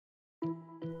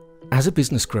As a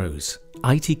business grows,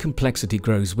 IT complexity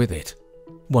grows with it.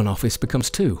 One office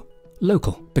becomes two,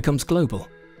 local becomes global.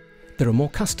 There are more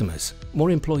customers,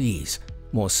 more employees,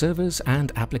 more servers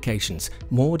and applications,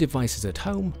 more devices at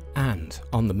home and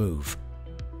on the move,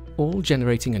 all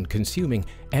generating and consuming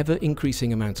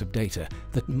ever-increasing amounts of data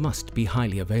that must be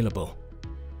highly available.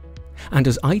 And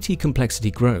as IT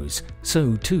complexity grows,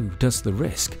 so too does the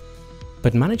risk.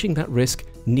 But managing that risk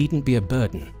needn't be a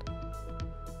burden.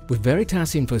 With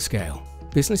Veritas InfoScale,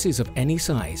 businesses of any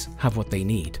size have what they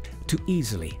need to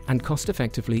easily and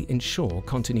cost-effectively ensure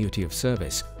continuity of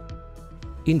service.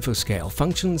 InfoScale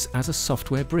functions as a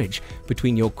software bridge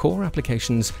between your core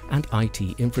applications and IT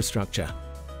infrastructure.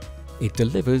 It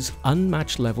delivers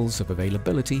unmatched levels of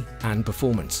availability and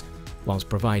performance, whilst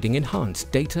providing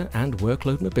enhanced data and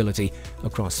workload mobility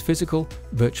across physical,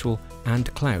 virtual,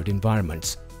 and cloud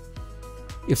environments.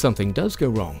 If something does go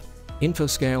wrong,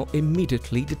 InfoScale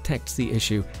immediately detects the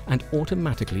issue and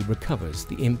automatically recovers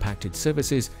the impacted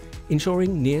services,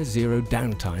 ensuring near-zero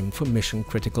downtime for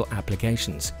mission-critical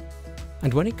applications.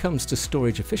 And when it comes to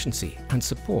storage efficiency and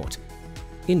support,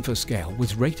 InfoScale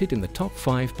was rated in the top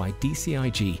 5 by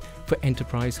DCIG for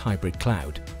Enterprise Hybrid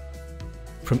Cloud.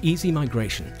 From easy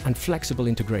migration and flexible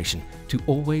integration to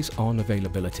always-on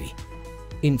availability,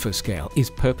 InfoScale is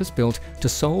purpose-built to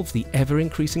solve the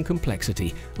ever-increasing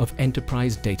complexity of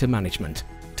enterprise data management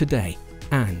today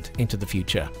and into the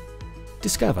future.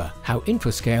 Discover how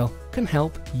InfoScale can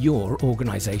help your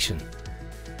organization.